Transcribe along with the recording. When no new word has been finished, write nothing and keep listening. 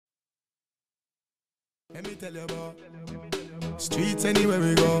Let me tell you about streets anywhere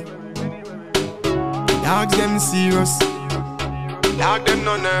we go. Dogs them serious, dog them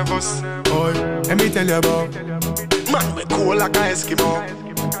no nervous. Boy, let me tell you about man we cool like a Eskimo.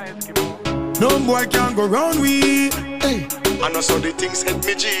 No boy can go round we. Hey, I know so the things hit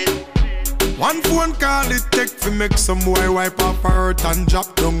me G. One phone call it take to make some boy wipe up her hurt and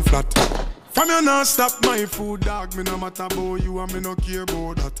drop down flat. From you not stop my food, dog. Me no matter about you and me no care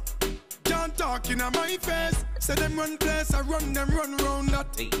about that. Can't talk in my face. Say them run place, I run them run round that.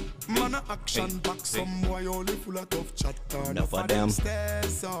 Hey. Man a action back, some boy only full of tough chat. Enough of them.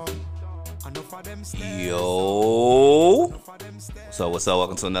 Yo. So what's up?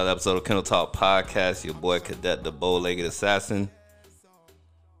 Welcome to another episode of Kendall Talk Podcast. Your boy Cadet, the bow-legged assassin.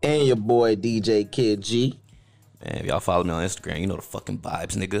 And your boy DJ Kid G. Man, if y'all follow me on Instagram, you know the fucking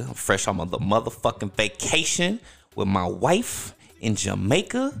vibes, nigga. I'm fresh on the motherfucking vacation with my wife in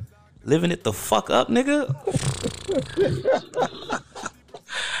Jamaica. Living it the fuck up, nigga.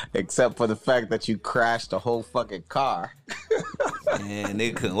 Except for the fact that you crashed the whole fucking car. Man,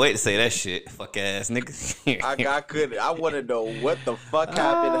 nigga couldn't wait to say that shit. Fuck ass nigga. I couldn't. I want to know what the fuck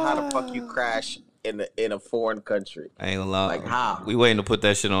happened and how the fuck you crash in a foreign country. I ain't gonna lie. Like how? We waiting to put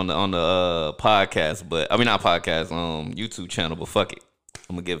that shit on the podcast, but I mean not podcast, YouTube channel, but fuck it.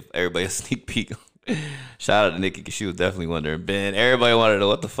 I'm gonna give everybody a sneak peek. Shout out to Nikki because she was definitely wondering. Ben, everybody wanted to know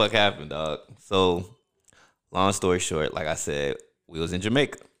what the fuck happened, dog. So, long story short, like I said, we was in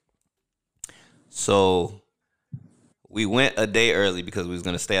Jamaica. So we went a day early because we was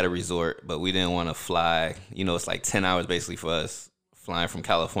gonna stay at a resort, but we didn't want to fly. You know, it's like 10 hours basically for us flying from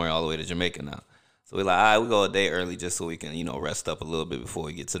California all the way to Jamaica now. So we're like, all right, we go a day early just so we can, you know, rest up a little bit before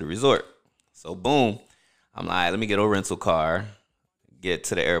we get to the resort. So boom, I'm like, let me get a rental car, get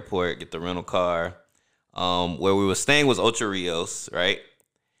to the airport, get the rental car. Where we were staying was Ocho Rios, right?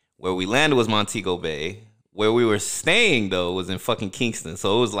 Where we landed was Montego Bay. Where we were staying, though, was in fucking Kingston.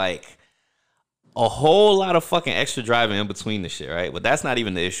 So it was like a whole lot of fucking extra driving in between the shit, right? But that's not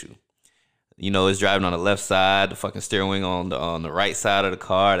even the issue. You know, it's driving on the left side, the fucking steering wheel on the right side of the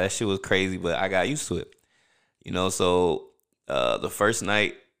car. That shit was crazy, but I got used to it. You know, so the first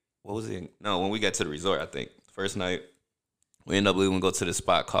night, what was it? No, when we got to the resort, I think. First night, we ended up leaving to go to this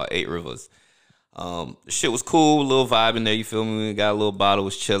spot called Eight Rivers. The shit was cool, a little vibe in there, you feel me? We got a little bottle,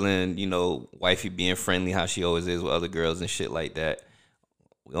 was chilling, you know, wifey being friendly, how she always is with other girls and shit like that.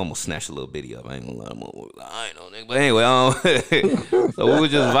 We almost snatched a little bitty up. I ain't gonna lie, I ain't know, nigga. But anyway, so we were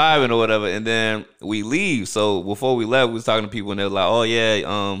just vibing or whatever, and then we leave. So before we left, we was talking to people, and they were like, "Oh yeah,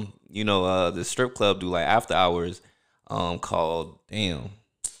 you know, the strip club do like after hours, called damn,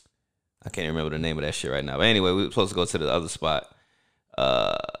 I can't remember the name of that shit right now. But anyway, we were supposed to go to the other spot.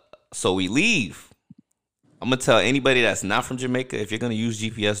 So we leave. I'm gonna tell anybody that's not from Jamaica, if you're gonna use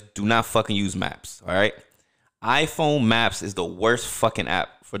GPS, do not fucking use maps. All right." iPhone Maps is the worst fucking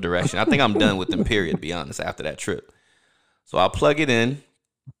app for direction. I think I'm done with them, period, to be honest, after that trip. So I'll plug it in.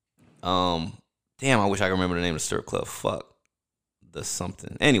 Damn, I wish I could remember the name of the strip club. Fuck. The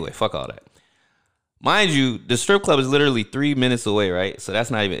something. Anyway, fuck all that. Mind you, the strip club is literally 3 minutes away, right? So that's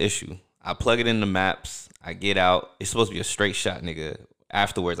not even an issue. I plug it in the maps. I get out. It's supposed to be a straight shot, nigga.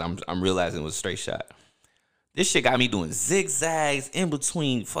 Afterwards, I'm realizing it was a straight shot. This shit got me doing zigzags in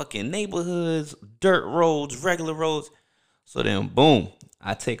between fucking neighborhoods, dirt roads, regular roads. So then, boom,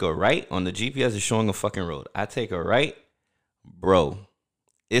 I take a right on the GPS. Is showing a fucking road. I take a right, bro.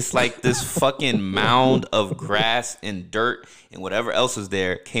 It's like this fucking mound of grass and dirt and whatever else is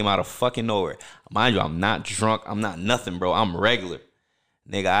there came out of fucking nowhere. Mind you, I'm not drunk. I'm not nothing, bro. I'm regular.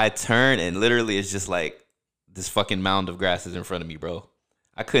 Nigga, I turn and literally it's just like this fucking mound of grass is in front of me, bro.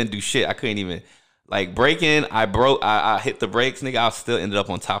 I couldn't do shit. I couldn't even... Like braking, I hit the brakes, nigga. I still ended up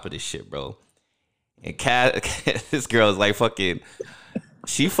on top of this shit, bro. And this girl is like fucking,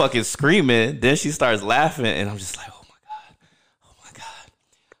 she fucking screaming. Then she starts laughing, and I'm just like, oh my god.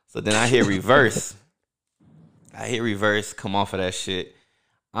 So then I hit reverse. Come off of that shit.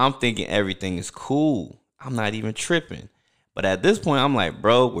 I'm thinking everything is cool. I'm not even tripping. But at this point, I'm like,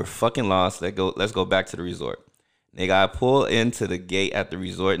 bro, we're fucking lost. Let's go back to the resort. Nigga, I pull into the gate at the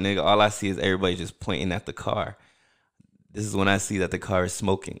resort, nigga. All I see is everybody just pointing at the car. This is when I see that the car is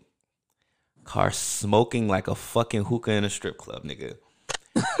smoking. Car smoking like a fucking hookah in a strip club, nigga.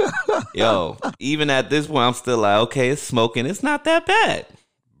 Yo, even at this point, I'm still like, okay, it's smoking. It's not that bad.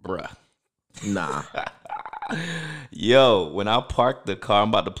 Bruh. Nah. Yo, when I parked the car, I'm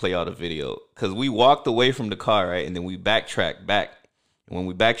about to play all the video. Because we walked away from the car, right? And then we backtracked back. When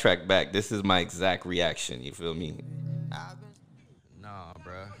we backtrack back, this is my exact reaction. You feel me? Nah,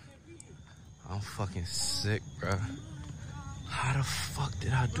 bro. I'm fucking sick, bro. How the fuck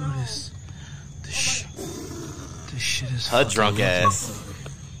did I do this? This shit. This shit is her drunk ass.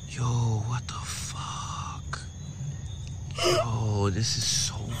 Yo, what the fuck? Yo, this is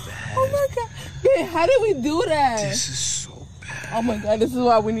so bad. Oh my god. Yeah, how did we do that? This is so bad. Oh my god, this is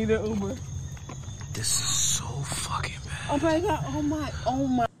why we need an Uber. This is so fucking bad. Oh my god, oh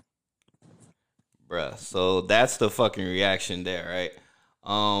my. Bruh, so that's the fucking reaction there, right?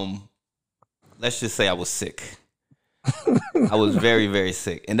 Let's just say I was sick. I was very, very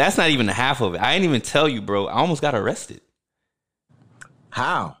sick. And that's not even the half of it. I didn't even tell you, bro. I almost got arrested.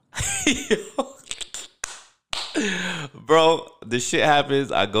 How? Bro, this shit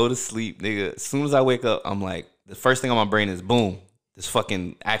happens. I go to sleep, nigga. As soon as I wake up, I'm like, the first thing on my brain is boom, this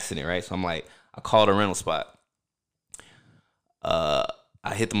fucking accident, right? So I'm like, I called a rental spot.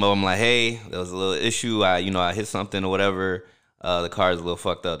 I hit them up. I'm like, hey, there was a little issue. I hit something or whatever. The car is a little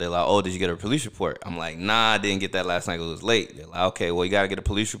fucked up. They're like, oh, did you get a police report? I'm like, nah, I didn't get that last night. It was late. They're like, okay, well, you got to get a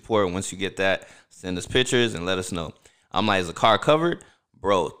police report. Once you get that, send us pictures and let us know. I'm like, is the car covered?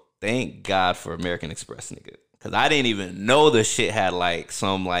 Bro, thank God for American Express, nigga. Because I didn't even know the shit had, like,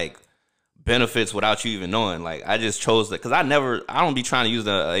 some, like, benefits without you even knowing. Like, I just chose that. Because I don't be trying to use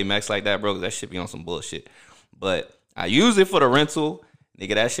the Amex like that, bro, because that shit be on some bullshit. But I use it for the rental.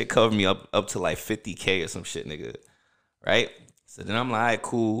 Nigga, that shit covered me up to, like, $50K or some shit, nigga. Right? So then I'm like, all right,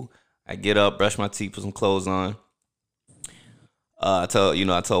 cool. I get up, brush my teeth, put some clothes on. I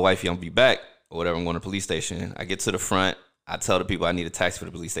tell wifey I'm gonna be back or whatever. I'm going to the police station. I get to the front. I tell the people I need a taxi for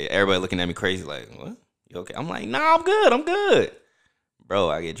the police station. Everybody looking at me crazy like, what? You okay? I'm like, nah, I'm good. Bro,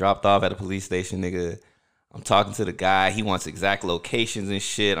 I get dropped off at the police station, nigga. I'm talking to the guy. He wants exact locations and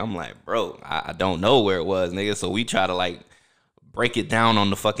shit. I'm like, bro, I don't know where it was, nigga. So we try to, like, break it down on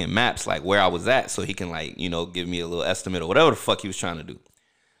the fucking maps, like where I was at, so he can, like, give me a little estimate or whatever the fuck he was trying to do.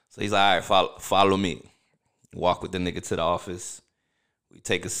 So he's like, all right, follow me. Walk with the nigga to the office. We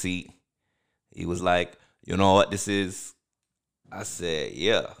take a seat. He was like, you know what this is? I said,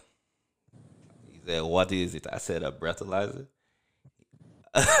 yeah. He said, what is it? I said, a breathalyzer.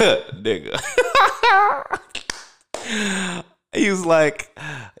 Nigga. He was like,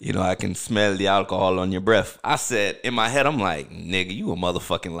 I can smell the alcohol on your breath. I said, in my head, I'm like, nigga, you a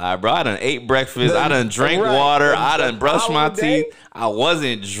motherfucking lie, bro. I done ate breakfast. I done drank water. I done brushed my teeth. I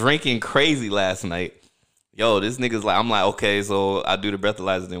wasn't drinking crazy last night. Yo, this nigga's like, I'm like, okay, so I do the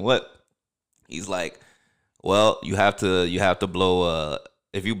breathalyzer, then what? He's like, well, you have to blow,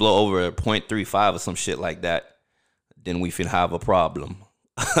 if you blow over a 0.35 or some shit like that, then we finna have a problem.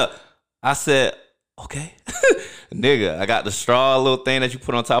 I said, okay. Nigga, I got the straw little thing that you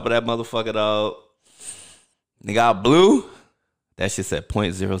put on top of that motherfucker, dog. Nigga, I blew. That shit said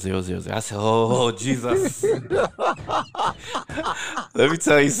 0.0000. I said, oh, Jesus. Let me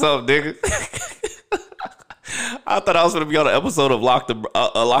tell you something, nigga. I thought I was going to be on an episode of Locked Up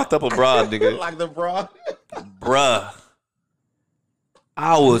Abroad, nigga. Locked Abroad? Bruh.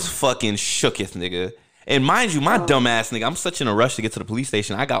 I was fucking shooketh, nigga. And mind you, my dumb ass nigga, I'm such in a rush to get to the police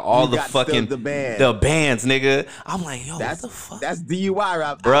station. I got all the fucking the bands, nigga. I'm like, yo, what the fuck? That's DUI,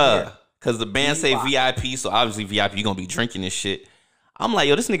 right? Bruh. Because the band say VIP, so obviously VIP, you gonna be drinking this shit. I'm like,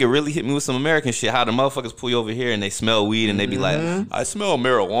 yo, this nigga really hit me with some American shit. How the motherfuckers pull you over here and they smell weed and they be like, I smell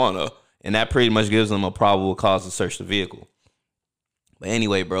marijuana. And that pretty much gives them a probable cause to search the vehicle. But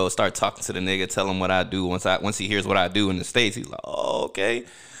anyway, bro, start talking to the nigga, tell him what I do. Once he hears what I do in the States, he's like, oh, okay.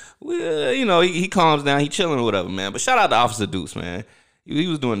 Well, he calms down, he chilling or whatever, man. But shout out to Officer Deuce, man. He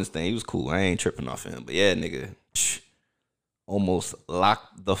was doing this thing. He was cool. I ain't tripping off him. But yeah, nigga, almost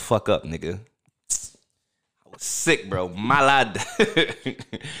locked the fuck up, nigga. I was sick, bro. My lad.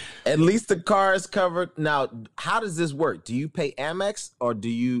 At least the car is covered. Now, how does this work? Do you pay Amex or do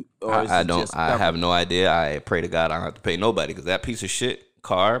you? Or I don't. I have no idea. I pray to God I don't have to pay nobody because that piece of shit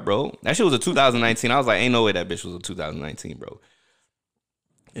car, bro. That shit was a 2019. I was like, ain't no way that bitch was a 2019, bro.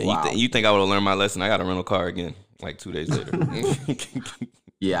 And wow. you think I would have learned my lesson? I got a rental car again, like 2 days later.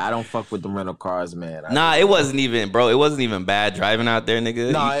 Yeah, I don't fuck with the rental cars, man. It wasn't even, bro. It wasn't even bad driving out there,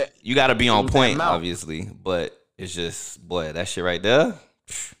 nigga. No, you got to be on point, obviously. But it's just, boy, that shit right there,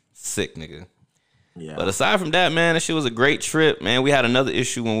 sick, nigga. Yeah. But aside from that, man, that shit was a great trip, man. We had another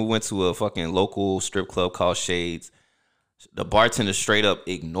issue when we went to a fucking local strip club called Shades. The bartender straight up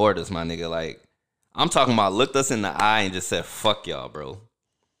ignored us, my nigga. Like, I'm talking about looked us in the eye and just said, fuck y'all, bro.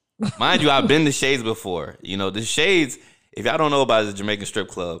 Mind you, I've been to Shades before. The Shades, if y'all don't know about it, it's a Jamaican strip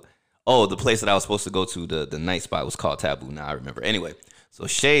club. Oh, the place that I was supposed to go to, the night spot was called Taboo. Now I remember. Anyway, so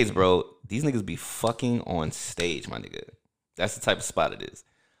Shades, bro, these niggas be fucking on stage, my nigga. That's the type of spot it is.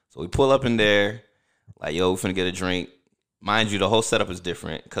 So we pull up in there, like, yo, we finna get a drink. Mind you, the whole setup is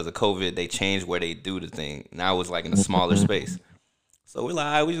different because of COVID. They changed where they do the thing. Now it's like in a smaller space. So we're like,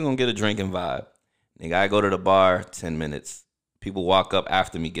 all right, we just gonna get a drink and vibe. Nigga, I go to the bar, 10 minutes. People walk up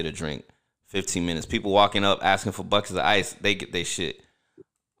after me, get a drink. 15 minutes. People walking up asking for buckets of ice, they get their shit.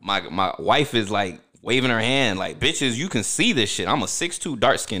 My wife is like waving her hand like, bitches, you can see this shit. I'm a 6'2"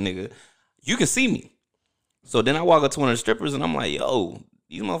 dark-skinned nigga. You can see me. So then I walk up to one of the strippers and I'm like, yo,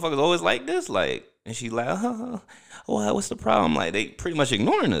 these motherfuckers always like this? Like, and she like, well, what's the problem? Like, they pretty much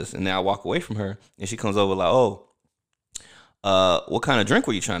ignoring us. And then I walk away from her and she comes over like, oh, what kind of drink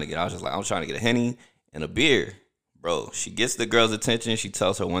were you trying to get? I was just like, I'm trying to get a Henny and a beer. Bro, she gets the girl's attention. She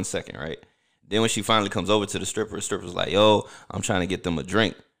tells her 1 second, right? Then when she finally comes over to the stripper's like, yo, I'm trying to get them a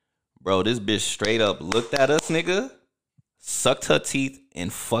drink. Bro, this bitch straight up looked at us, nigga, sucked her teeth,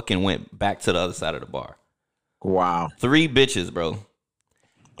 and fucking went back to the other side of the bar. Wow. 3 bitches, bro.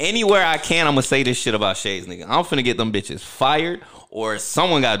 Anywhere I can, I'm gonna say this shit about Shades, nigga. I'm finna get them bitches fired, or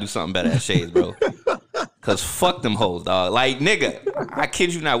someone gotta do something better at Shades, bro. Cause fuck them hoes, dog. Like, nigga, I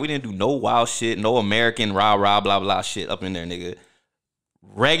kid you not, we didn't do no wild shit, no American rah blah blah shit up in there, nigga.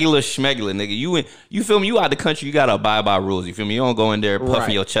 Regular schmegular, nigga. You feel me? You out the country, you gotta abide by rules. You feel me? You don't go in there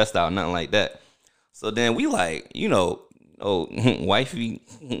puffing your chest out, nothing like that. So then we like, wifey,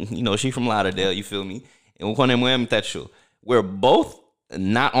 she from Lauderdale, you feel me? And one of them women that show. We're both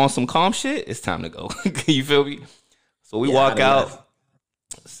not on some calm shit. It's time to go. You feel me? So we walk out.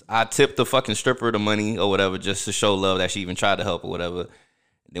 I tip the fucking stripper the money or whatever just to show love that she even tried to help or whatever.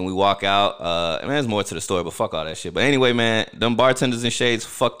 Then we walk out. Man, there's more to the story, but fuck all that shit. But anyway, man, them bartenders and Shades,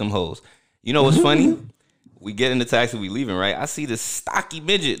 fuck them hoes. You know what's funny? We get in the taxi, we leaving, right? I see this stocky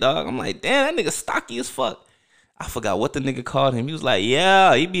midget, dog. I'm like, damn, that nigga stocky as fuck. I forgot what the nigga called him. He was like,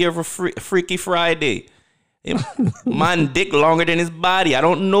 yeah, he be here for Freaky Friday. My dick longer than his body. I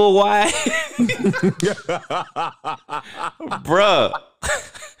don't know why. Bruh.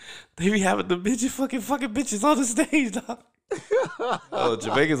 They be having the bitches fucking bitches on the stage, dog. Oh,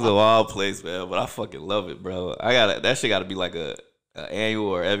 Jamaica's a wild place, man, but I fucking love it, bro. That shit gotta be like a annual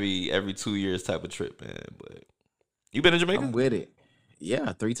or every 2 years type of trip, man. But you been in Jamaica? I'm with it.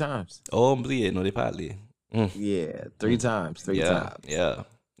 Yeah, 3 times. Oh, no, they probably. Yeah, 3 times. 3 times. Yeah.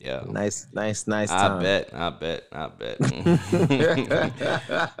 Nice time. I bet. All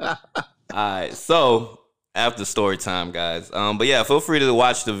right, so after story time, guys. But yeah, feel free to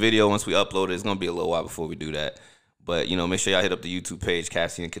watch the video once we upload it. It's gonna be a little while before we do that. But make sure y'all hit up the YouTube page,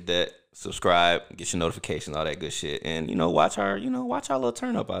 Cassie and Cadet. Subscribe, get your notifications, all that good shit, and watch our little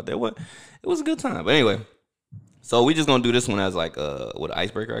turn up out there. It was a good time. But anyway, so we just gonna do this one as like with an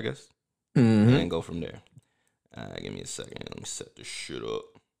icebreaker, I guess, and then go from there. All right, give me a second. Let me set this shit up.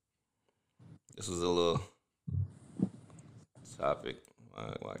 This was a little topic.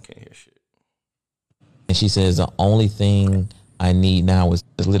 Why I can't hear shit. And she says the only thing I need now is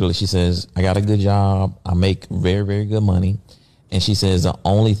literally, she says, I got a good job. I make very, very good money. And she says the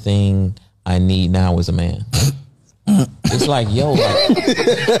only thing I need now is a man. It's like, yo,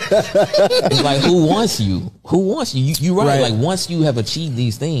 it's like, who wants you? Who wants you? You right. Like, once you have achieved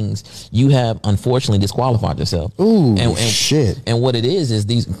these things, you have unfortunately disqualified yourself. Ooh, and shit. And what it is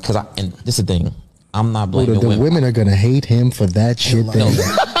these, and this is the thing. I'm not blaming the women are gonna hate him for that shit. No,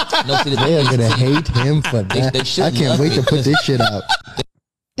 see, they are gonna hate him for that. They I can't wait to put this shit out.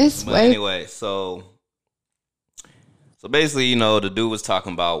 This but way. Anyway, so basically, the dude was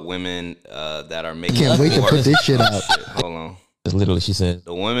talking about women that are making. I can't wait to put this shit out. Hold on. Literally, she said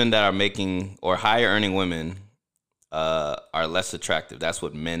the women that are making or higher earning women are less attractive. That's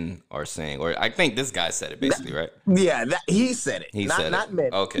what men are saying. Or I think this guy said it basically, right? Yeah, he said it. He said it. Not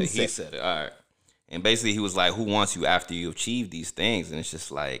men. Okay, he said it. All right. And basically, he was like, "Who wants you after you achieve these things?" And it's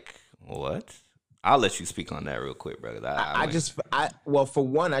just like, what? I'll let you speak on that real quick, brother. Well, for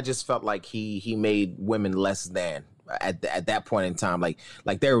one, I just felt like he made women less than at that point in time. Like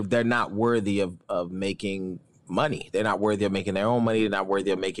they're not worthy of making money. They're not worthy of making their own money. They're not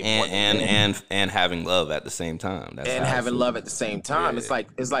worthy of making and having love at the same time. That's and having love at the same time. Yeah.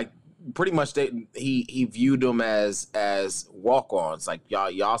 It's like pretty much he viewed them as walk-ons. Like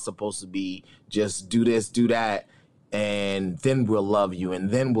y'all supposed to be just do this, do that, and then we'll love you,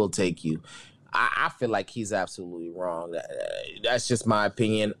 and then we'll take you. I feel like he's absolutely wrong. That's just my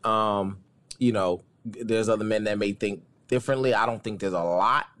opinion. There's other men that may think differently. I don't think there's a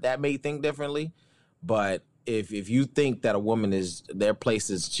lot that may think differently, but if you think that a woman their place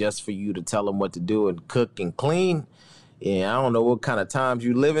is just for you to tell them what to do and cook and clean, yeah, I don't know what kind of times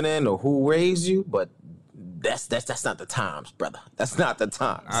you living in or who raised you, but that's not the times, brother. That's not the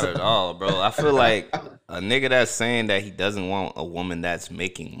times. Not at all, bro. I feel like a nigga that's saying that he doesn't want a woman that's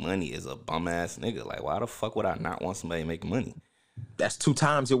making money is a bum ass nigga. Like, why the fuck would I not want somebody to make money? That's 2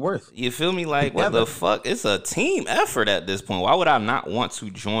 times your worth. You feel me? Like, what the fuck? It's a team effort at this point. Why would I not want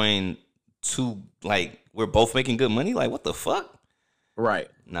to join we're both making good money. Like, what the fuck? Right.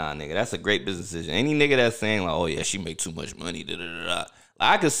 Nah, nigga, that's a great business decision. Any nigga that's saying like, oh yeah, she make too much money, da da da da.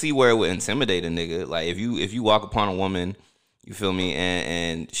 I could see where it would intimidate a nigga. Like if you walk upon a woman, you feel me,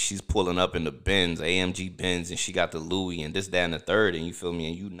 and she's pulling up in the Benz, AMG Benz, and she got the Louis and this, that, and the third, and you feel me,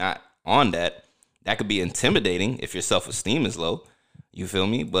 and you not on that, that could be intimidating if your self-esteem is low. You feel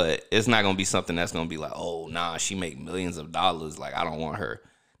me? But it's not gonna be something that's gonna be like, oh nah, she make millions of dollars. Like I don't want her,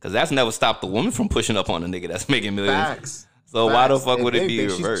 because that's never stopped the woman from pushing up on a nigga that's making millions. Facts. So Facts. why the fuck If would it be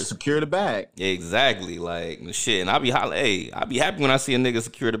anything, she reversed? secure the bag. Yeah, exactly. Like shit, and I be happy when I see a nigga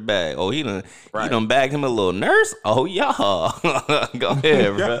secure the bag. Oh, he done bagged him a little nurse. Oh y'all, go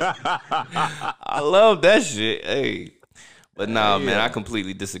ahead, bro. I love that shit. Hey, but nah, man, I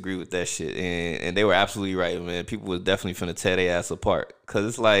completely disagree with that shit, and they were absolutely right, man. People was definitely finna tear their ass apart, cause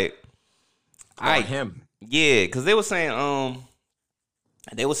it's like, him. Yeah, cause they were saying,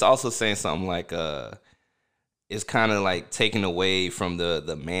 they was also saying something like, it's kind of like taking away from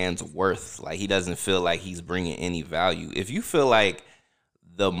the man's worth. Like he doesn't feel like he's bringing any value. If you feel like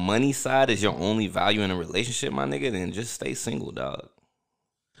the money side is your only value in a relationship, my nigga, then just stay single, dog.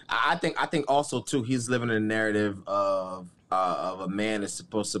 I think also too, he's living a narrative of a man that's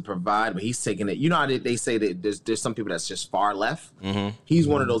supposed to provide, but he's taking it. You know how they say that there's some people that's just far left. Mm-hmm. He's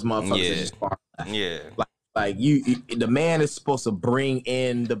one of those motherfuckers that's just far left. Yeah. Like the man is supposed to bring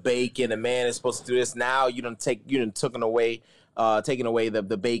in the bacon. The man is supposed to do this. Now you done taken away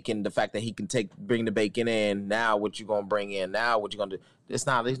the bacon. The fact that he can bring the bacon in. Now what you gonna bring in? Now what you gonna do? It's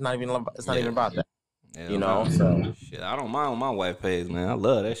not even about that. Yeah, you know. So shit, I don't mind when my wife pays, man. I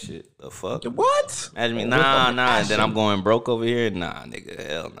love that shit. The fuck? What? Imagine me, nah. And then I'm going broke over here. Nah, nigga,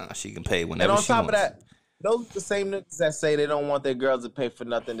 hell nah. She can pay whenever she wants. And on top of that, those the same niggas that say they don't want their girls to pay for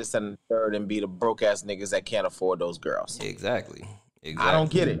nothing, this and the third, and be the broke ass niggas that can't afford those girls. Exactly. I don't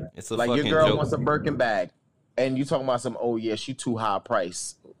get it. It's a like fucking your girl joke. wants a Birkin bag, and you talking about some, oh yeah, she too high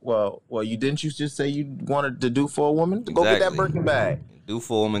price. Well, you didn't you just say you wanted to do for a woman? Go get that Birkin bag. Do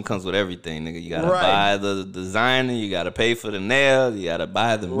for a woman comes with everything, nigga. You gotta buy the designer, you gotta pay for the nails, you gotta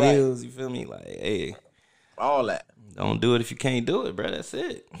buy the meals. You feel me? Like, hey, all that. Don't do it if you can't do it, bro. That's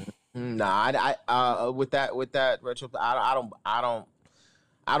it. Nah, I with that retro, I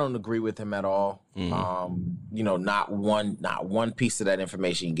don't agree with him at all. You know, not one piece of that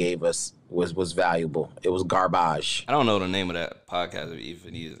information he gave us was valuable. It was garbage. I don't know the name of that podcast,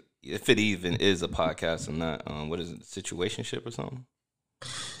 if it even is a podcast or not. What is it? Situationship or something?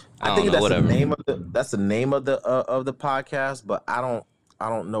 I think that's the name of the podcast, but I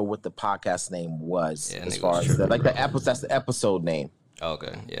don't know what the podcast name was. Yeah, as far as that's the episode name.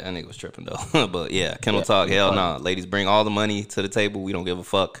 Okay, yeah, that nigga was tripping though. But yeah, Kennel Talk, hell nah. Ladies, bring all the money to the table. We don't give a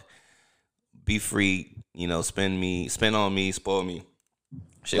fuck. Be free, you know. Spend on me, spoil me.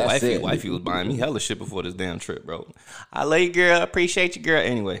 Shit, wifey was buying me hella shit before this damn trip, bro. I love you, girl. Appreciate you, girl.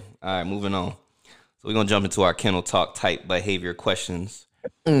 Anyway, all right, moving on. So we're gonna jump into our Kennel Talk type behavior questions.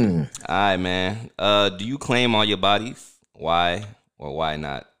 All right, man. Do you claim all your bodies? Why or why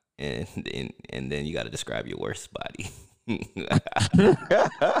not? And then you got to describe your worst body.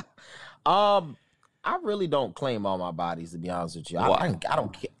 I really don't claim all my bodies, to be honest with you.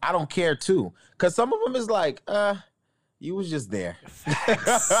 I don't care too, because some of them is like, you was just there.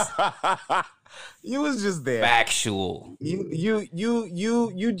 You was just there. Factual.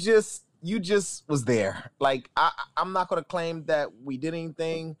 You just was there. Like I'm not gonna claim that we did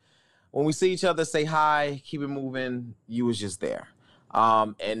anything. When we see each other, say hi, keep it moving. You was just there.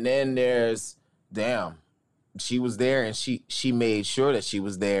 And then there's she was there and she made sure that she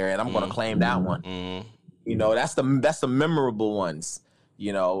was there, and I'm gonna claim that one. You know, that's the memorable ones.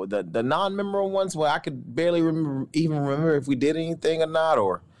 You know, the non-memorable ones where I could barely remember if we did anything or not,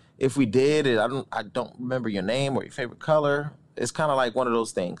 or if we did, and I don't remember your name or your favorite color. It's kind of like one of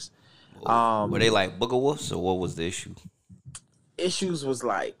those things. Were they like booger wolves, or what was the issue? Issues was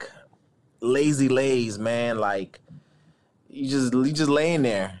like lazy lays, man. Like you just laying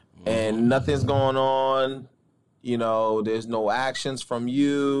there and nothing's going on. You know, there's no actions from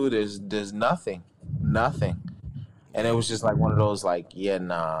you. There's nothing. And it was just like one of those like, yeah,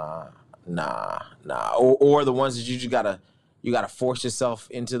 nah. Or the ones that you just gotta force yourself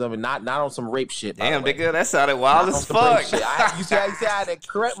into them, and not on some rape shit. Damn, nigga, that sounded wild as fuck. You see how I had to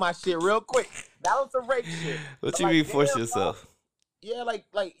correct my shit real quick. Not on some rape shit. What you mean force yourself? Yeah, like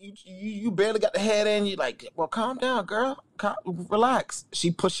you barely got the head in. You like, well, calm down, girl. Relax.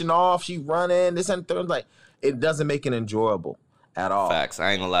 She pushing off. She running. This and third. Like, it doesn't make it enjoyable at all. Facts.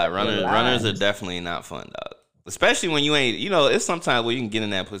 I ain't gonna lie. Runners are definitely not fun, dog. Especially when you ain't, you know, it's sometimes where you can get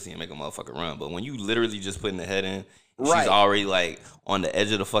in that pussy and make a motherfucker run. But when you literally just putting the head in She's already like on the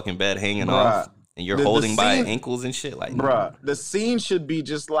edge of the fucking bed hanging Bruh. off, and you're The holding by scene- ankles and shit. Like, Bruh, the scene should be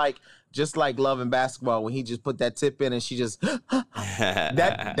just like Love and Basketball when he just put that tip in and she just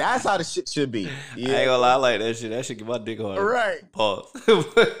that's how the shit should be. I ain't gonna lie, I like that shit. That shit get my dick hard. Right. Pause.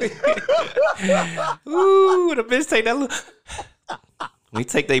 Ooh, the bitch take that little. We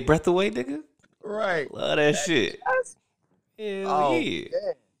take their breath away, nigga. Right. Love that shit. Hell yeah.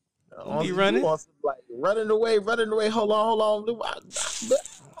 Don't be running. Like, running away. Hold on.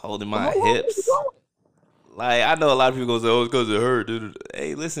 Holding my hips. Like, I know a lot of people gonna say, oh, it's because it hurt, dude.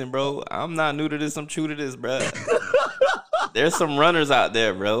 Hey, listen, bro. I'm not new to this. I'm true to this, bro. There's some runners out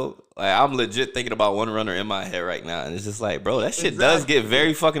there, bro. Like, I'm legit thinking about one runner in my head right now. And it's just like, bro, that shit does get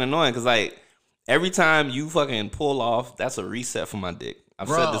very fucking annoying. Because, like, every time you fucking pull off, that's a reset for my dick. I've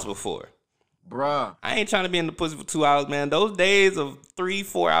said this before. Bruh. I ain't trying to be in the pussy for 2 hours, man. Those days of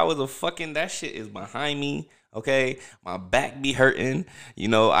 3-4 hours of fucking, that shit is behind me. Okay, my back be hurting. You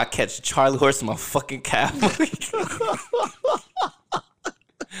know, I catch Charlie horse in my fucking calf.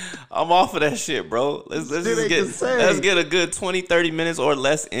 I'm off of that shit, bro. Let's get a good 20-30 minutes or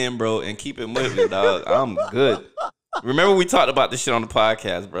less in, bro, and keep it moving, dog. I'm good. Remember we talked about this shit on the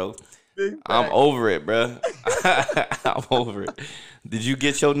podcast, bro. I'm over it, bro. I'm over it. Did you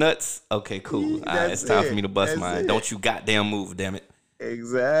get your nuts? Okay, cool. All right, it's time for me to bust mine. Don't you goddamn move, damn it.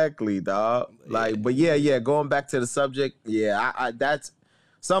 Exactly, dog. Like, but yeah. Going back to the subject, I that's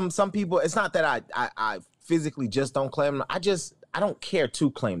some people. It's not that I physically just don't claim them. I don't care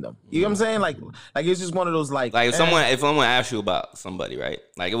to claim them. You know what I'm saying? Like it's just one of those like if someone asks you about somebody, right?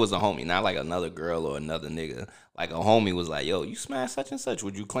 Like it was a homie, not like another girl or another nigga. Like a homie was like, "Yo, you smashed such and such.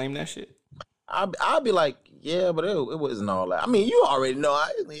 Would you claim that shit?" I'll be like, yeah, but it wasn't all that. I mean, you already know.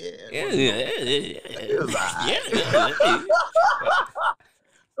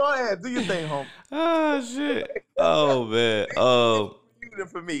 Go ahead, do your thing, home. Oh shit. Oh man.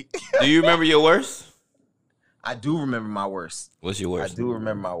 For me. Do you remember your worst? I do remember my worst. What's your worst? I do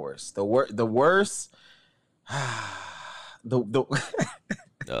remember my worst. The worst. The worst.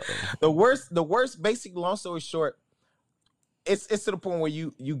 Basically, long story short, it's to the point where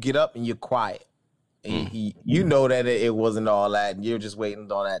you get up and you're quiet, and you know that it wasn't all that, and you're just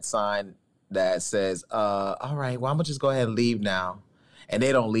waiting on that sign that says, "All right, well, I'm gonna just go ahead and leave now," and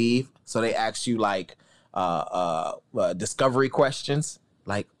they don't leave, so they ask you like discovery questions,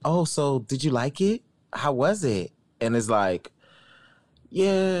 like, "Oh, so did you like it? How was it?" And it's like,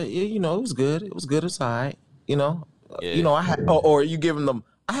 "Yeah, you know, it was good. It was good. It's all right. You know, I had," or you giving them,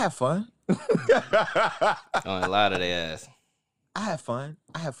 "I had fun." On a lot of their ass. I had fun.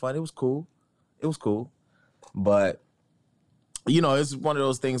 It was cool. But you know, it's one of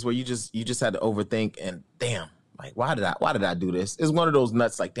those things where you just had to overthink and damn, like why did I do this? It's one of those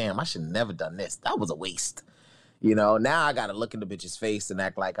nuts like, damn, I should have never done this. That was a waste. You know, now I gotta look in the bitch's face and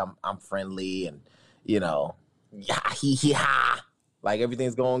act like I'm friendly and, you know, ha, like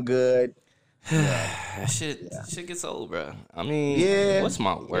everything's going good. That shit gets old, bro. I mean, what's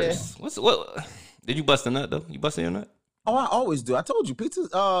my worst? What did you bust a nut though? You busted your nut? Oh, I always do. I told you, pizza.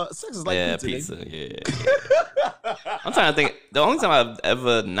 Sex is like pizza. Yeah. I'm trying to think. The only time I've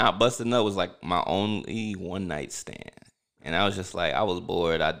ever not busted a nut was like my only one night stand, and I was just like, I was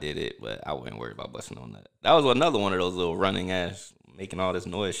bored. I did it, but I wasn't worried about busting no nut. That was another one of those little running ass, making all this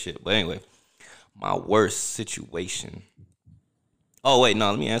noise shit. But anyway, my worst situation. Oh wait,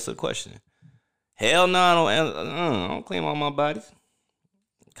 no. Let me answer the question. Hell no, I don't claim all my bodies.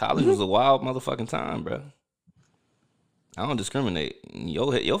 College was a wild motherfucking time, bro. I don't discriminate.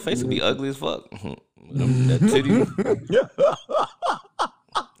 Your face will be ugly as fuck. That titty.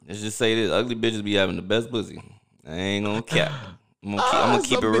 Let's just say this: ugly bitches be having the best pussy. I ain't gonna cap. I'm gonna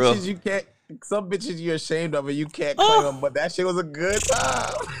keep it real. Some bitches you're ashamed of and you can't claim them, but that shit was a good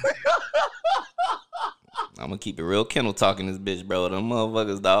time. I'm gonna keep it real. Kendall talking this bitch, bro. Them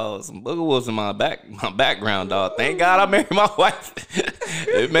motherfuckers, dog. Some booger wolves in my background, dog. Thank God I married my wife.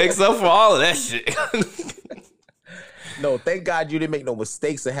 It makes up for all of that shit. No, thank God you didn't make no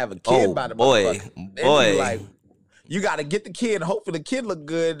mistakes and have a kid by the boy. Like, you got to get the kid, hope for the kid look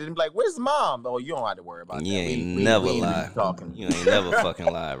good, and be like, where's mom? Oh, you don't have to worry about that. You ain't never lie. You ain't never fucking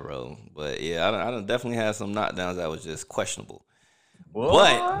lie, bro. But yeah, I done definitely had some knockdowns that was just questionable.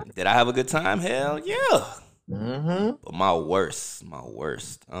 What? But did I have a good time? Hell yeah. Mm-hmm. But my worst.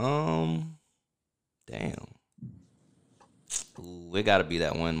 Damn. Ooh, it got to be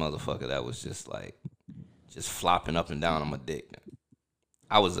that one motherfucker that was just like, just flopping up and down on my dick.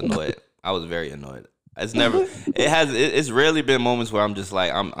 I was annoyed. I was very annoyed. It's rarely been moments where I'm just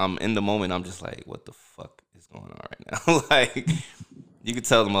like, I'm in the moment, I'm just like, what the fuck is going on right now? Like, you can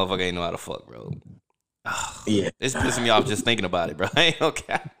tell the motherfucker ain't know how to fuck, bro. Yeah. It's pissing me off just thinking about it, bro. I ain't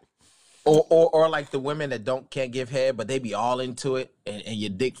okay. Or like the women that can't give head, but they be all into it, and your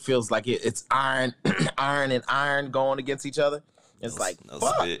dick feels like it's iron, iron and iron going against each other. It's No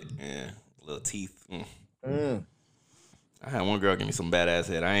fuck. spit. Yeah. Little teeth. I had one girl give me some badass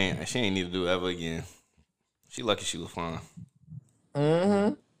head. She ain't need to do it ever again. She lucky she was fine.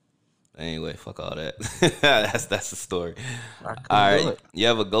 Anyway, fuck all that. that's the story. All right. You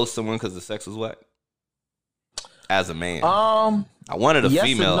ever ghost someone because the sex was whack? As a man. I wanted a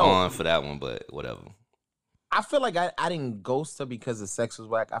female on for that one, but whatever. I feel like I didn't ghost her because the sex was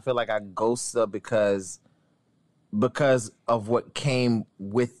whack. I feel like I ghosted her because of what came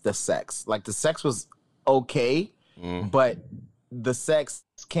with the sex. Like the sex was okay, but the sex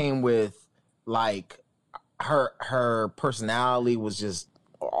came with like her personality was just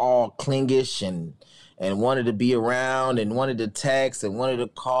all clingish and wanted to be around and wanted to text and wanted to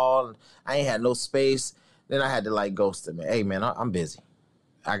call. I ain't had no space. Then I had to like ghost her, man. Hey man, I'm busy.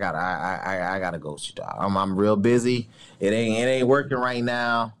 I gotta ghost you, dog. I'm real busy. It ain't working right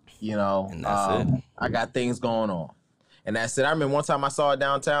now. You know, And that's it. I got things going on, and that's it. I remember one time I saw her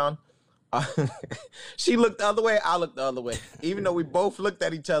downtown. She looked the other way. I looked the other way. Even though we both looked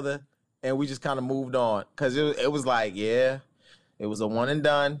at each other, and we just kind of moved on because it was like, yeah, it was a one and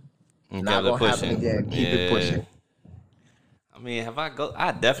done. Not gonna happen again. Keep it pushing. I mean,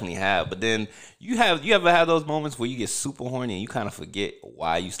 I definitely have. But then you ever have those moments where you get super horny and you kind of forget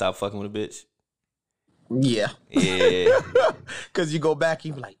why you stopped fucking with a bitch? Yeah. Yeah. Because you go back and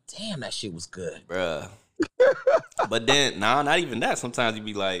you be like, damn, that shit was good. Bruh. But then, not even that. Sometimes you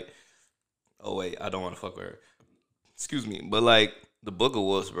be like, oh, wait, I don't want to fuck with her. Excuse me. But like the booger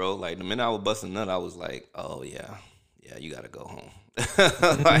wolves, bro. Like the minute I was busting nut, I was like, oh, yeah, you got to go home.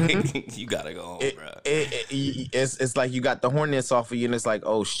 Like, you got to go home, bro. It's like you got the horniness off of you and it's like,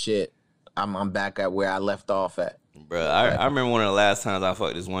 oh, shit, I'm back at where I left off at. Bro, I remember one of the last times I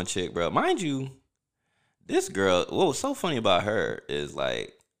fucked this one chick, bro. Mind you, this girl, what was so funny about her is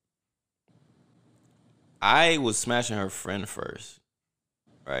like, I was smashing her friend first,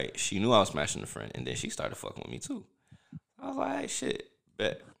 right? She knew I was smashing the friend, and then she started fucking with me too. I was like, shit,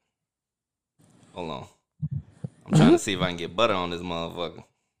 bet. Hold on. I'm trying to see if I can get butter on this motherfucker.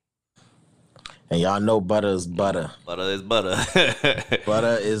 And y'all know butter is butter. Butter is butter.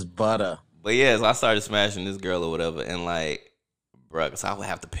 Butter is butter. But yeah, so I started smashing this girl or whatever, and like, bro, so I would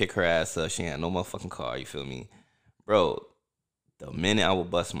have to pick her ass up. She had no motherfucking car, you feel me? Bro, the minute I would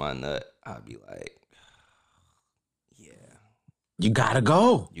bust my nut, I'd be like, yeah. You gotta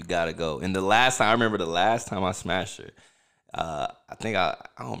go. You gotta go. And I remember the last time I smashed her, I think I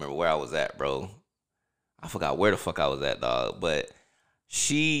don't remember where I was at, bro. I forgot where the fuck I was at, dog. But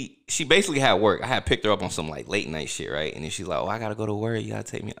she basically had work. I had picked her up on some like late night shit, right? And then she's like, oh, I gotta go to work. You gotta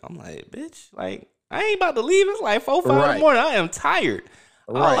take me. I'm like, bitch, like, I ain't about to leave. It's like 4, 5 in the morning. I am tired.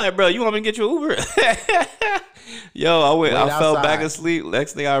 Right. I'm like, bro, you want me to get you an Uber? Yo, I fell back asleep.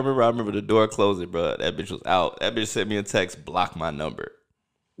 Next thing I remember the door closing, bro. That bitch was out. That bitch sent me a text, block my number.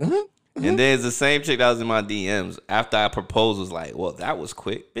 Mm-hmm. And then it's the same chick that was in my DMs after I proposed was like, well, that was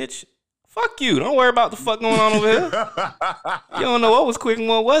quick, bitch. Fuck you. Don't worry about the fuck going on over here. You don't know what was quick and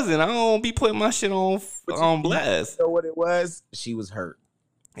what wasn't. I don't be putting my shit on blast. You know what it was? She was hurt.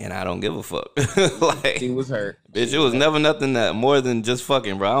 And I don't give a fuck. Like, she was hurt. Bitch, it was never nothing that more than just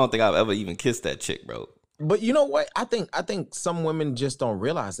fucking, bro. I don't think I've ever even kissed that chick, bro. But you know what? I think some women just don't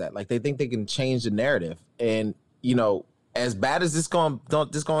realize that. Like they think they can change the narrative. And you know, as bad as this gonna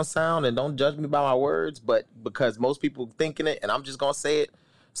sound, and don't judge me by my words, but because most people thinking it, and I'm just gonna say it,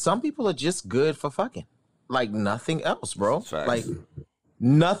 some people are just good for fucking. Like nothing else, bro. Like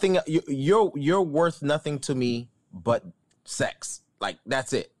nothing. You're worth nothing to me but sex. Like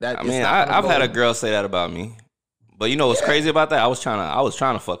that's it. I've had a girl say that about me. But you know what's crazy about that? I was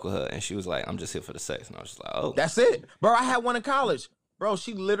trying to fuck with her, and she was like, "I'm just here for the sex," and I was just like, "Oh, that's it, bro." I had one in college, bro.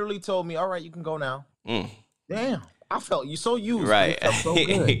 She literally told me, "All right, you can go now." Damn, I felt you so used, right? Felt so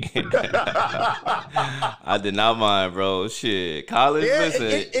good. I did not mind, bro. Shit, college.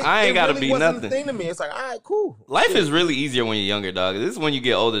 Listen, I ain't gotta be nothing. Thing to me, it's like, all right, cool. Life is really easier when you're younger, dog. This is when you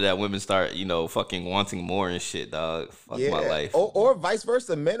get older that women start, fucking wanting more and shit, dog. Fuck my life. Or vice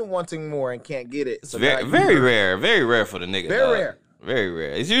versa, men wanting more and can't get it. It's very rare for the nigga. Very rare. Very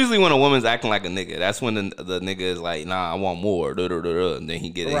rare. It's usually when a woman's acting like a nigga. That's when the nigga is like, nah, I want more. And then he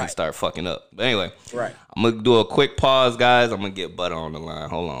get it and he start fucking up. But anyway, I'm going to do a quick pause, guys. I'm going to get Butter on the line.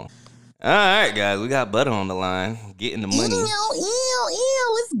 Hold on. All right, guys. We got Butter on the line. Getting the money.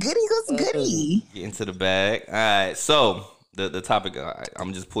 What's goody? Get into the bag. All right. So the topic,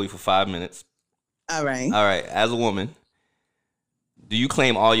 I'm just pull you for 5 minutes. All right. As a woman, do you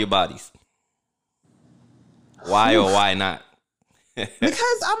claim all your bodies? Why or why not?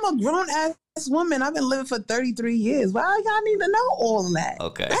 Because I'm a grown ass woman. I've been living for 33 years. Why y'all need to know all of that?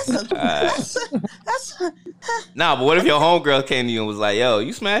 Okay. That's Nah, but what if your homegirl came to you and was like, yo,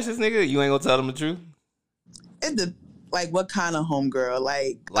 you smash this nigga? You ain't gonna tell them the truth? like what kind of homegirl?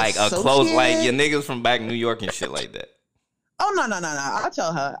 Like a close, like your niggas from back in New York and shit like that. Oh no! I'll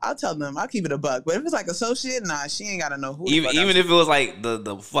tell her. I'll tell them. I'll keep it a buck. But if it's like associate, nah, she ain't gotta know who. Even if it was like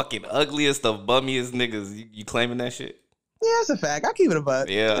the fucking ugliest, the bummiest niggas, you claiming that shit? Yeah, that's a fact. I'll keep it a buck.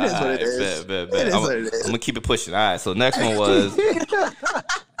 Yeah, it is what it is. Bet. It is what it is. I'm gonna keep it pushing. All right. So next one was,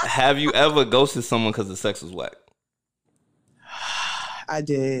 have you ever ghosted someone because the sex was whack? I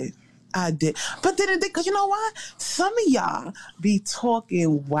did. But then, because you know why? Some of y'all be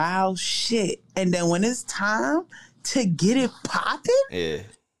talking wild shit, and then when it's time to get it popping, yeah,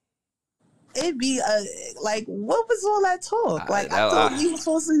 it be like, what was all that talk? I thought you were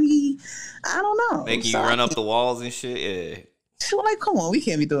supposed to be, I don't know, making you run up the walls and shit. Yeah. Like, come on, we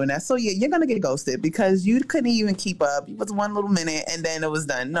can't be doing that. So yeah, you're gonna get ghosted because you couldn't even keep up. It was 1 little minute and then it was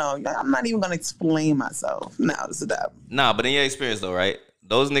done. No, I'm not even gonna explain myself. No, this is that. Nah, but in your experience though, right?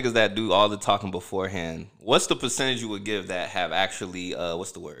 Those niggas that do all the talking beforehand, what's the percentage you would give that have actually,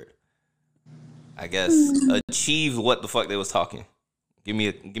 what's the word? I guess achieved what the fuck they was talking. Give me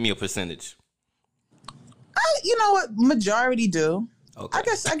a percentage. You know what? Majority do. Okay. I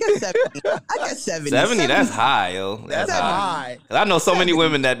guess 70. I guess 70. 70, that's high, yo. That's high. Cause I know so many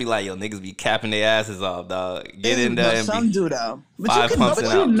women that be like, yo, niggas be capping their asses off, dog. Get in there and some be do though. But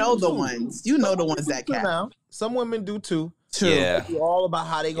you know the ones. You know the ones that cap. Now. Some women do too. Yeah. It's all about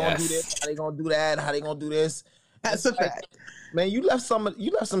how they gonna do this, how they gonna do that, how they gonna do this. That's a fact. Man, you left some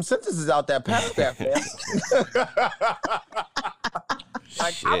sentences out that paragraph, man.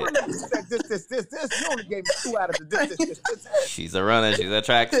 Like, shit. I remember you said this. You only gave me 2 out of the this. She's a runner. She's a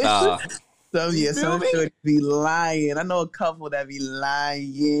track star. Some should be lying. I know a couple that be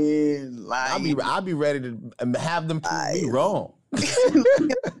lying. I'll be ready to have them prove me wrong.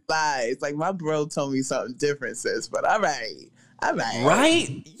 Lies. Like my bro told me something different, sis. But all right.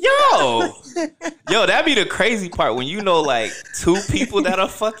 Right? Yo, that'd be the crazy part when you know like 2 people that are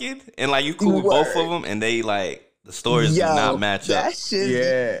fucking and like you cool with both of them and they like the stories do not match up. That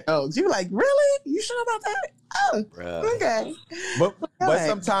shit. Oh, you like really? You sure about that? Oh, bruh. Okay.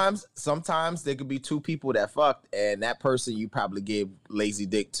 But sometimes there could be 2 people that fucked, and that person you probably gave lazy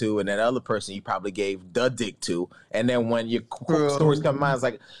dick to, and that other person you probably gave the dick to, and then when your stories come out, it's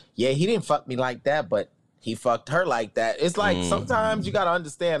like, yeah, he didn't fuck me like that, but he fucked her like that. It's like sometimes you gotta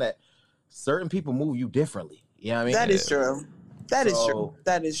understand that certain people move you differently. You know what I mean? That is true. That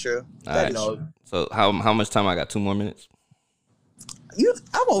is true. Right. So how much time I got? 2 more minutes?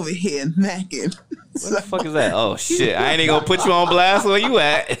 I'm over here macking. What the fuck is that? Oh shit! I ain't even gonna put you on blast where you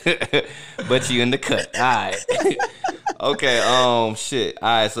at, but you in the cut. All right. Okay. Shit. All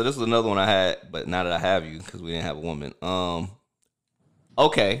right. So this was another one I had, but now that I have you, because we didn't have a woman.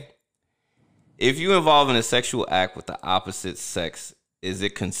 Okay. If you involve in a sexual act with the opposite sex, is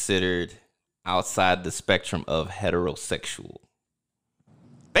it considered outside the spectrum of heterosexual?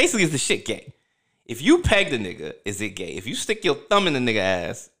 Basically, is the shit gay? If you peg the nigga, is it gay? If you stick your thumb in the nigga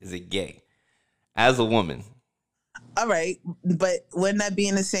ass, is it gay? As a woman. All right, but wouldn't that be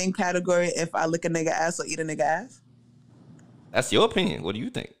in the same category if I lick a nigga ass or eat a nigga ass? That's your opinion. What do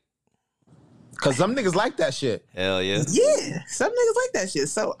you think? Because some niggas like that shit. Hell yeah. Yeah, some niggas like that shit.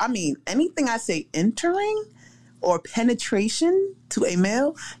 So, I mean, anything I say entering or penetration to a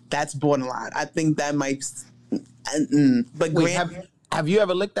male, that's borderline. I think that might... But wait, have you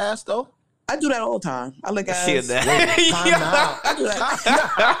ever licked ass, though? I do that all the time. I lick ass. Shit, that. I do that.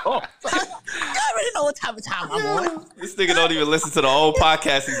 I already know what type of time I'm on. This nigga don't even listen to the old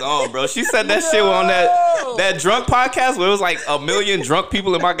podcast he's on, bro. She said that shit on that drunk podcast where it was like 1 million drunk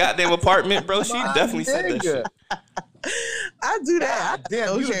people in my goddamn apartment, bro. She definitely said that shit. I do that.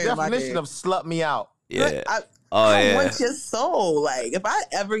 Damn, you the definition of slut me out. Yeah. I want your soul. Like, if I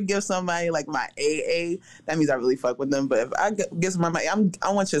ever give somebody like my AA, that means I really fuck with them. But if I give somebody,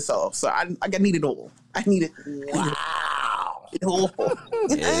 I want your soul. So I need it all. I need it. Wow.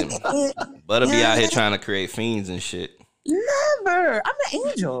 Yeah. Butter be out here trying to create fiends and shit. Never. I'm an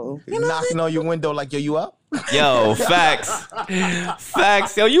angel. You knocking on your window like, yo, you up? Yo, facts.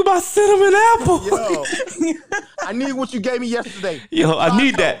 Facts. Yo, you about cinnamon apple. Yo, I need what you gave me yesterday. Yo, I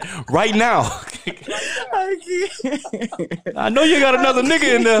need that right now. I know you got another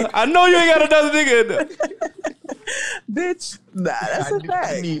nigga in there. I know you ain't got another nigga in there. Bitch. Nah, that's a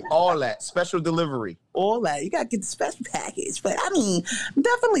fact. I need all that. Special delivery. All that. You got to get the special package. But, I mean,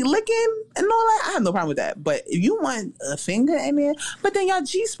 definitely licking and all that. I have no problem with that. But if you want a finger in there, but then your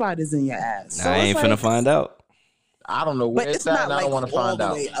G-spot is in your ass. So I ain't finna find out. I don't know where But it's it's at, not and I like don't want to all find the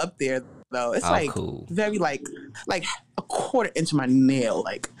out. way up there though. It's Oh, like cool. very like a quarter inch of my nail.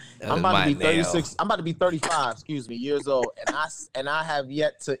 Like I'm about My to be nail. 36. I'm about to be 35. Excuse me, years old, and I have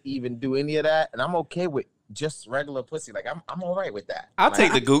yet to even do any of that, and I'm okay with just regular pussy. Like I'm all right with that. I'll Like,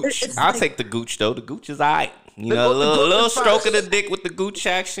 take the gooch. it's I'll like- take the gooch though. The gooch is alright. You The know, a gooch- the little, gooch little is fine. stroke of the dick with the gooch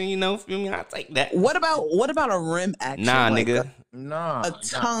action. You know, feel me? I'll take that. what about a rim action? Nah, like nigga. Nah, A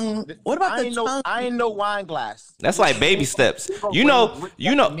tongue. nah. What about I the ain't tongue? I ain't no wine glass. That's like baby steps. You know.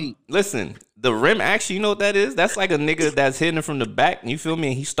 Listen, the rim action. You know what that is? That's like a nigga that's hitting from the back. You feel me?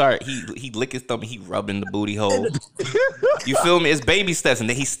 And he lick his thumb and he rubbing the booty hole. You feel me? It's baby steps, and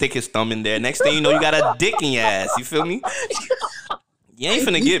then he stick his thumb in there. Next thing you know, you got a dick in your ass. You feel me? You ain't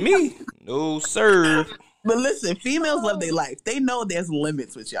finna get me. No, sir. But listen, females love their life. They know there's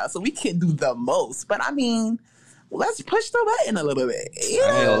limits with y'all, so we can't do the most. But I mean, let's push the button a little bit. I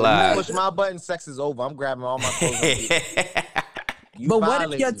ain't gonna lie. Push my button, sex is over. I'm grabbing all my clothes. You But what if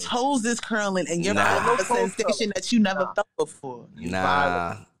violate your me. toes is curling and you're Nah. feeling a sensation that you never felt before?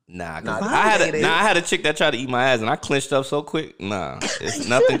 Nah. Cause Nah, I had a chick that tried to eat my ass, and I clenched up so quick. Nah, it's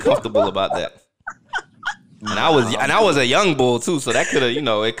nothing comfortable about that. And I was a young bull too, so that could have,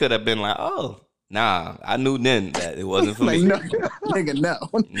 it could have been like, oh, nah. I knew then that it wasn't for Like, me. no, nigga, no.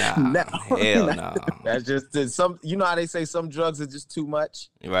 Nah, No. hell no. That's just some. You know how they say some drugs are just too much.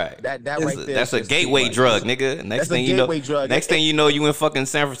 Right. That right there. That's is a just too gateway much. drug, nigga. Next That's a thing you know, gateway drug. next thing you know, you in fucking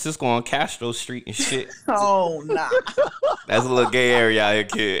San Francisco on Castro Street and shit. Oh, nah. That's a little gay area out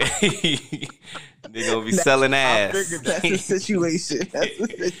here, kid. They gonna be selling ass. That's the situation. That's the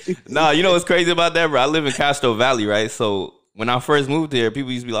situation. Nah, you know what's crazy about that, bro? I live in Castro Valley, right? So when I first moved there,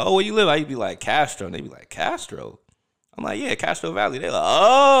 people used to be like, "Oh, where you live?" I used to be like, "Castro," and they be like, "Castro." I'm like, "Yeah, Castro Valley." They're like,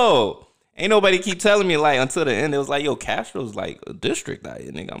 "Oh." Ain't nobody keep telling me like until the end. It was like, "Yo, Castro's like a district out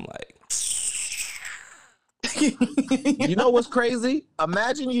here, nigga." I'm like, You know what's crazy?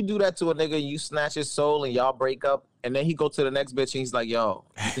 Imagine you do that to a nigga, and you snatch his soul, and y'all break up, and then he go to the next bitch, and he's like, "Yo,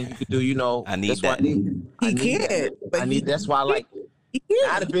 you think you could do? I need that's what that. He can't. But I need. That's why I like." he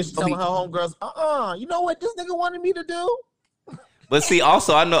Now can't. the bitch telling her homegirls, you know what this nigga wanted me to do? but see,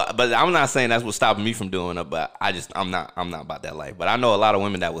 also I know, but I'm not saying that's what's stopping me from doing it. But I'm not about that life. But I know a lot of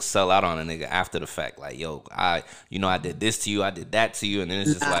women that will sell out on a nigga after the fact, like, "Yo, I did this to you, I did that to you," and then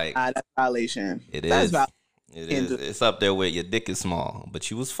it's just like, That's violation. it That's is. violation. It Can't is. do it. It's up there with your dick is small,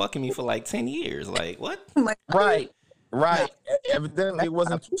 but you was fucking me for like 10 years. Like, what? Like, Right. Evidently, it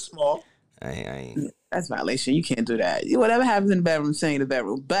wasn't too small. I ain't. that's violation. You can't do that. Whatever happens in the bedroom, stay in the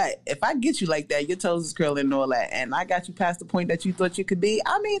bedroom. But if I get you like that, your toes is curling and all that, and I got you past the point that you thought you could be,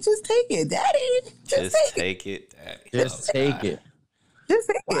 I mean, just take it, daddy. Just take it. Daddy. Just Oh, take God. it. Just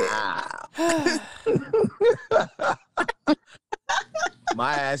take it.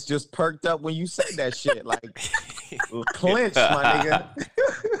 My ass just perked up when you said that shit. Like, clench, my nigga.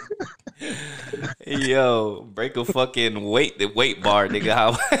 Yo, break a fucking weight bar, nigga.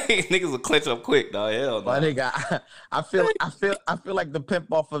 How niggas will clench up quick, dog. Hell My no. nigga, I feel like the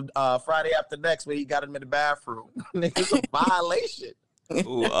pimp off of Friday After Next when he got him in the bathroom. Nigga's a violation.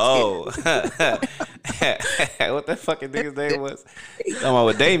 Ooh, oh. What the fucking nigga's name was? Talking about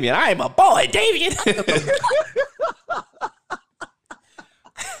with Damien. I am a boy, Damien.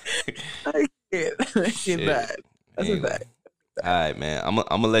 That shit bad. That's Anyway. bad. All right, man. I'm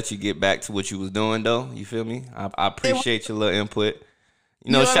gonna let you get back to what you was doing, though. You feel me? I appreciate your little input.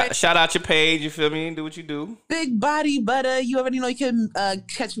 You know, You already- shout out your page. You feel me? Do what you do. Big Body Butter. You already know you can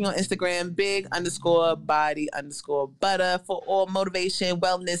catch me on Instagram, big_body_butter for all motivation,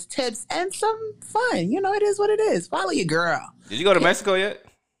 wellness tips, and some fun. You know, it is what it is. Follow your girl. Did you go to Mexico yet?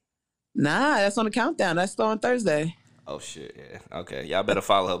 Nah, that's on the countdown. That's still on Thursday. Oh shit, yeah. Okay, y'all better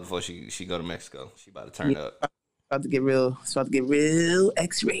follow her before she go to Mexico. She about to turn up. About to get real. It's about to get real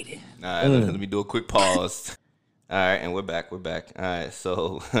X-rated. All right, let me do a quick pause. All right, and we're back. All right,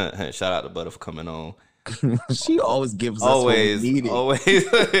 so shout out to Butter for coming on. She always gives us Always, what we needed.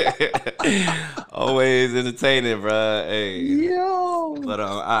 always entertaining, bro. Hey, Yo. but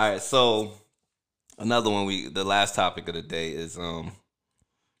all right. So another one. The last topic of the day is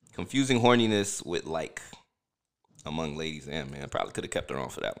confusing horniness with like among ladies and men. Probably could have kept her on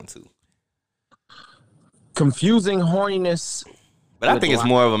for that one too. Confusing horniness. But I with think it's like.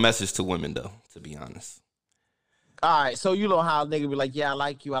 more of a message to women, though. To be honest. All right, so you know how a nigga be like, yeah, I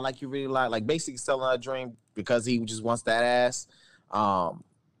like you really like basically selling her a dream because he just wants that ass.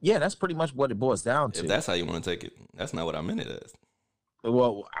 Yeah, that's pretty much what it boils down to. If that's how you want to take it, that's not what I meant it as.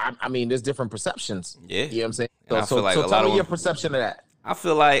 Well, I mean, there's different perceptions. Yeah. You know what I'm saying? And I feel like a lot tell of me your women- perception of that. I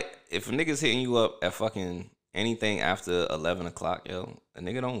feel like if a nigga's hitting you up at fucking anything after 11 o'clock, yo, a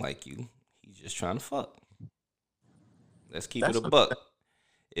nigga don't like you. He's just trying to fuck. Let's keep it a buck.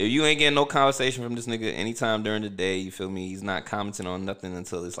 If you ain't getting no conversation from this nigga anytime during the day, you feel me? He's not commenting on nothing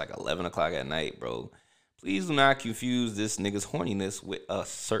until it's like 11 o'clock at night, bro. Please do not confuse this nigga's horniness with a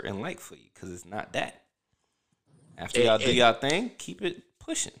certain like for you, because it's not that. After y'all do y'all thing, keep it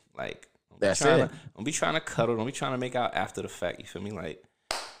pushing. Like, don't be trying to cuddle. Don't be trying to make out after the fact. You feel me? Like,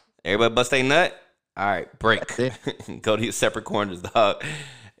 everybody bust a nut. All right, break. Go to your separate corners, dog.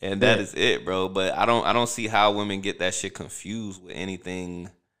 And that is it, bro. But I don't see how women get that shit confused with anything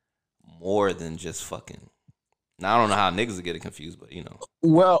more than just fucking. Now I don't know how niggas will get it confused, but you know.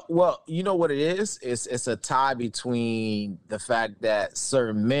 Well, you know what it is? It's a tie between the fact that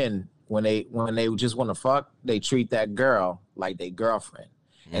certain men, when they just want to fuck, they treat that girl like their girlfriend.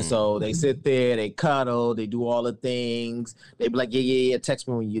 And so they sit there, they cuddle, they do all the things. They be like, yeah, text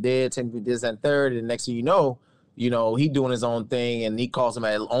me when you're there, text me this and third. And the next thing you know, he doing his own thing, and he calls him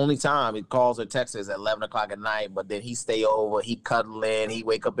at the only time he calls or texts is at 11 o'clock at night. But then he stay over, he cuddling, he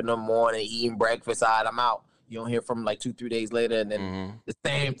wake up in the morning, eating breakfast. All right, I'm out. You don't hear from him like 2-3 days later, and then the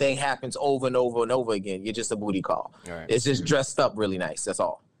same thing happens over and over and over again. You're just a booty call. Right. It's just dressed up really nice. That's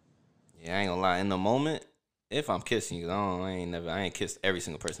all. Yeah, I ain't gonna lie. In the moment, if I'm kissing you, I ain't kissed every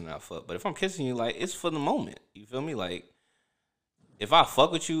single person that I fuck. But if I'm kissing you, like, it's for the moment. You feel me? Like, if I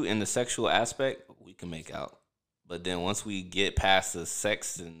fuck with you in the sexual aspect, we can make out. But then once we get past the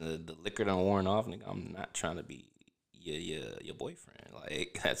sex and the liquor done worn off, nigga, I'm not trying to be your boyfriend.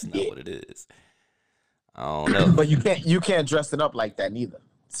 Like, that's not what it is. I don't know. But you can't dress it up like that neither.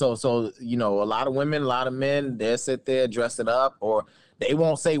 So a lot of women, a lot of men, they'll sit there, dress it up, or they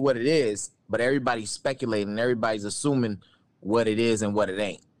won't say what it is, but everybody's speculating, everybody's assuming what it is and what it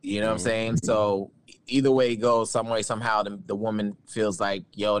ain't. You know what I'm saying? So either way it goes, some way, somehow the woman feels like,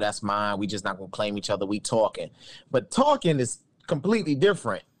 yo, that's mine. We just not gonna claim each other. We talking. But talking is completely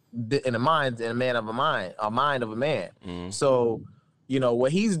different in a mind of a man. So,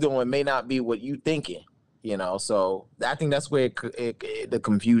 what he's doing may not be what you thinking. So I think that's where the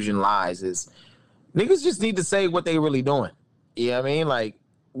confusion lies, is niggas just need to say what they really doing. You know what I mean? Like,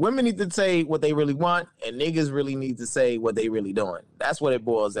 women need to say what they really want, and niggas really need to say what they really doing. That's what it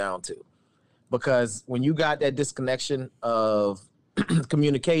boils down to. Because when you got that disconnection of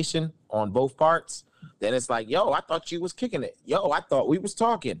communication on both parts, then it's like, yo, I thought you was kicking it. Yo, I thought we was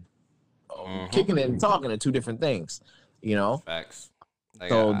talking. Kicking it and talking are two different things, Facts. Like,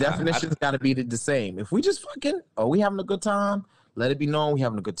 so definitions got to be the same. If we just fucking, we having a good time, let it be known we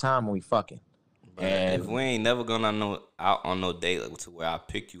having a good time when we fucking. And if we ain't never gone out on no date to where I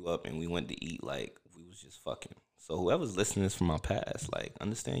picked you up and we went to eat, like, we was just fucking. So whoever's listening is from my past, like,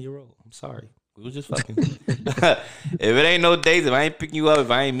 understand your role. I'm sorry. We was just fucking. If it ain't no dates, if I ain't picking you up, if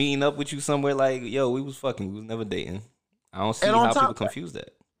I ain't meeting up with you somewhere, like, yo, we was fucking. We was never dating. I don't see how people confuse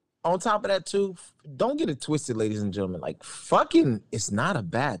that. On top of that, too, don't get it twisted, ladies and gentlemen. Like, fucking is not a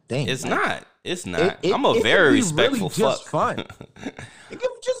bad thing. It's not. It's not. I'm a very respectful fuck. Fun. It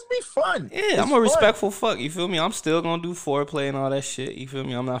can just be fun. Yeah, I'm a respectful fuck. You feel me? I'm still gonna do foreplay and all that shit. You feel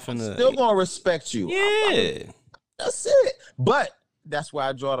me? I'm not finna. Still gonna respect you. Yeah. That's it. But that's why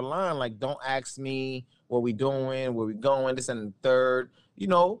I draw the line. Like, don't ask me what we doing, where we going, this and the third.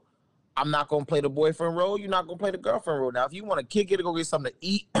 I'm not going to play the boyfriend role. You're not going to play the girlfriend role. Now, if you want to kick it or go get something to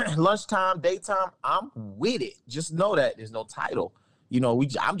eat, lunchtime, daytime, I'm with it. Just know that there's no title.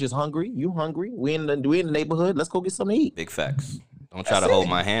 I'm just hungry. You hungry. We in the neighborhood. Let's go get something to eat. Big facts. Don't try to hold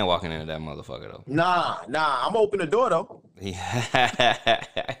my hand walking into that motherfucker, though. Nah. I'm going to open the door, though.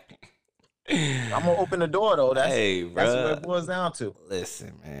 I'm going to open the door, though. That's what it boils down to.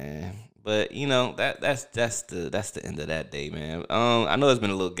 Listen, man. But that's the end of that day, man. I know there's been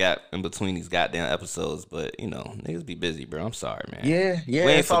a little gap in between these goddamn episodes, but niggas be busy, bro. I'm sorry, man. Yeah. We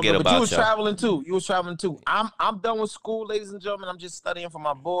ain't forget about you. You was traveling too. I'm done with school, ladies and gentlemen. I'm just studying for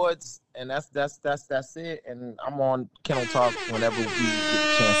my boards, and that's it. And I'm on Kennel Talk whenever we get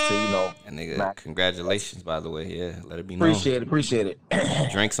a chance to, And nigga, congratulations, by the way. Yeah, let it be known. Appreciate it.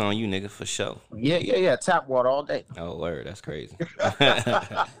 Drinks on you, nigga, for sure. Yeah. Tap water all day. Oh, word. That's crazy.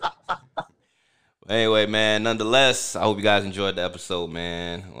 Anyway, man, nonetheless, I hope you guys enjoyed the episode,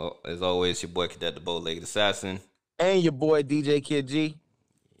 man. Well, as always, your boy Cadet the Bow-Legged Assassin. And your boy DJ Kid G.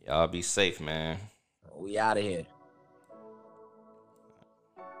 Y'all be safe, man. We out of here.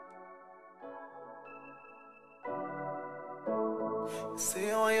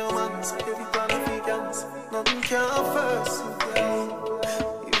 Say all your man, so every plan of vegans, nothing can first.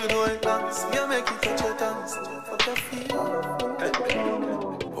 Even though it dance, you make it touch your dance. Fuck your feet.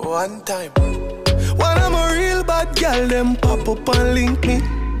 One time. When I'm a real bad girl, them pop up and link me.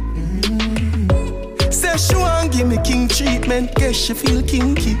 Say she want give me king treatment, guess she feel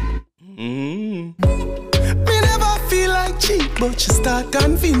kinky. Me never feel like but she start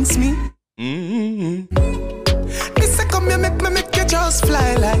convince me. This a come here make you just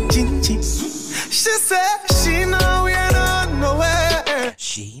fly like Gingy. She said she know we ain't on nowhere.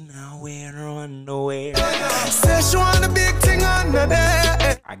 She know we're on nowhere. Say she want a big thing on the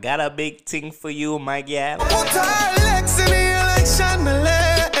day. I got a big thing for you, my gal. Put her legs in the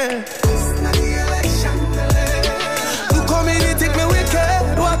election,